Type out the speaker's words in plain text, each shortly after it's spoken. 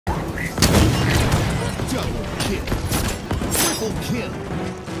Double kill. Triple kill.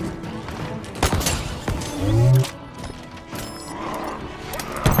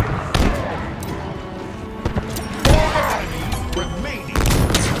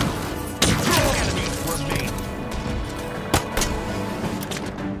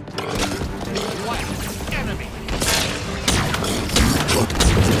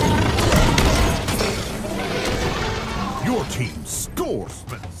 Your team scores.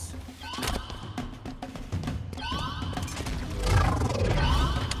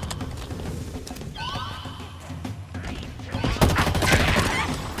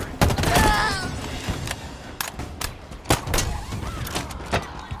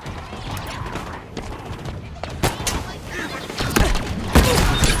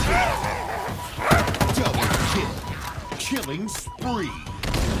 Double kill. Killing spree.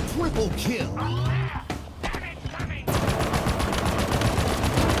 Triple kill.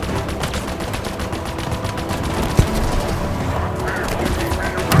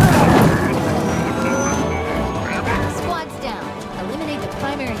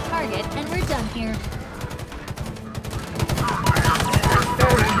 And we're done here.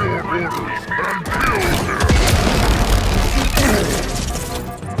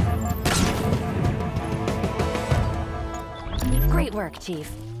 Great work, Chief.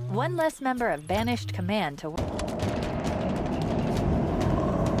 One less member of Banished Command to work.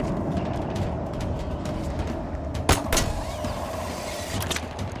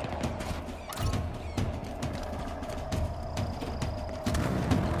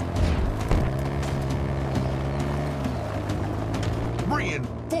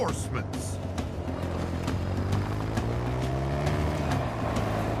 Reinforcements.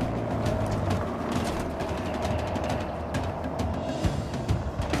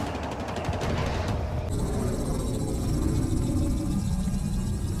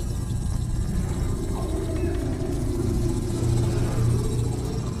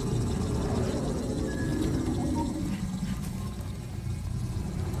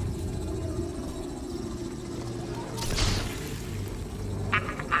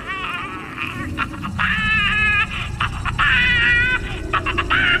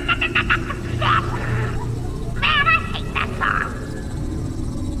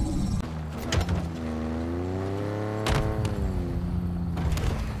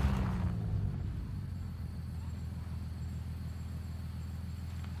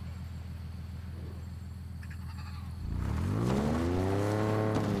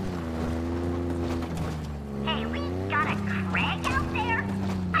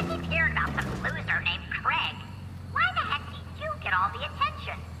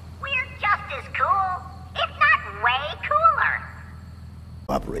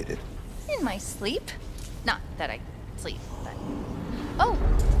 Operated. In my sleep? Not that I sleep, but... Oh!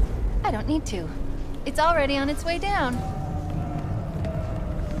 I don't need to. It's already on its way down.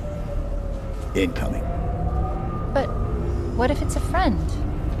 Incoming. But what if it's a friend?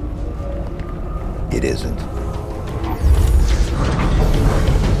 It isn't.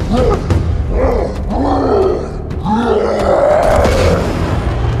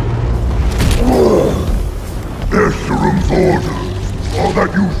 Escherum's orders are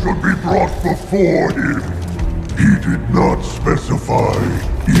that you should be brought before him. He did not specify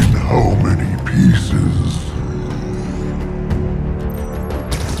in how many pieces.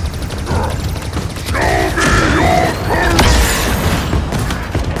 Show me your courage!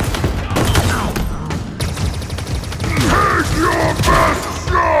 Take your best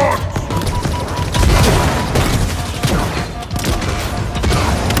shot!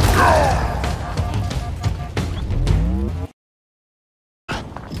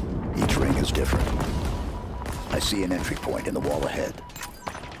 Each ring is different. I see an entry point in the wall ahead.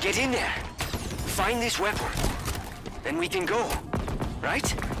 Get in there. Find this weapon. Then we can go.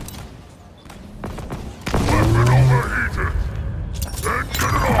 Right? Weapon overheated. Then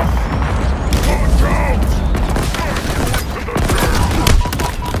get it off. Watch out!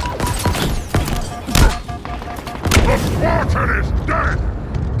 The Spartan is dead!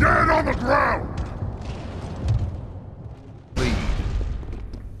 Dead on the ground!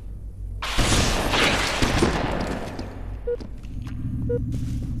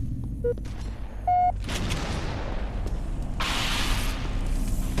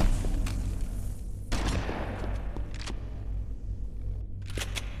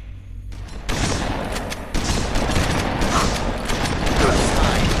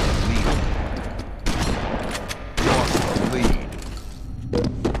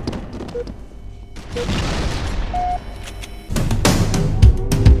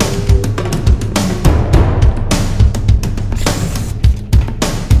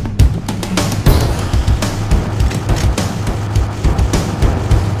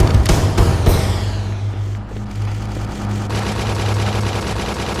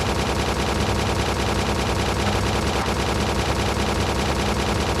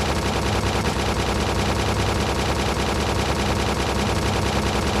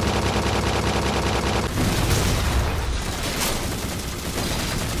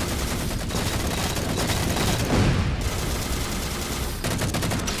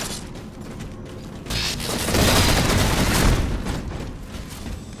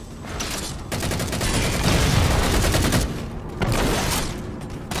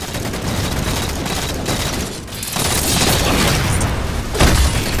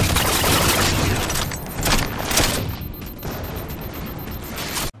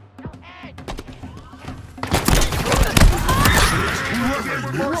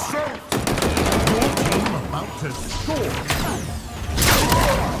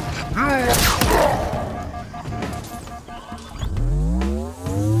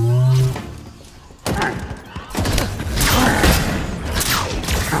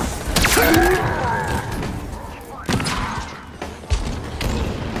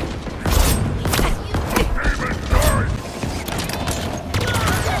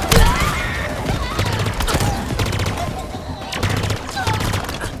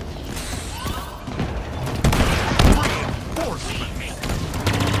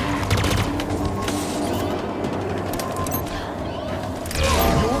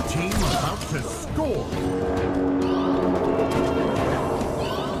 score.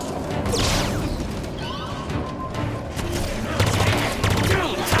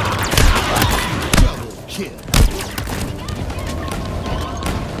 Double kill.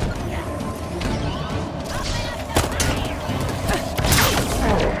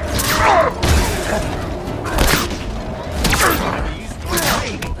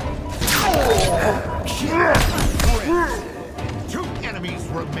 Two enemies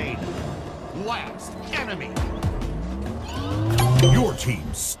remain. Last enemy. Your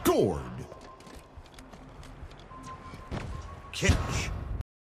team scored. Catch.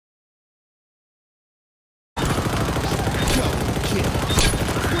 Double kill.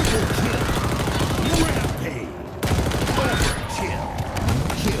 Triple kill. Rampage. Overkill.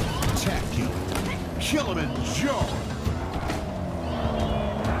 Kill Tacky. Kilimanjaro.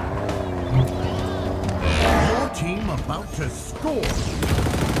 Your team about to score.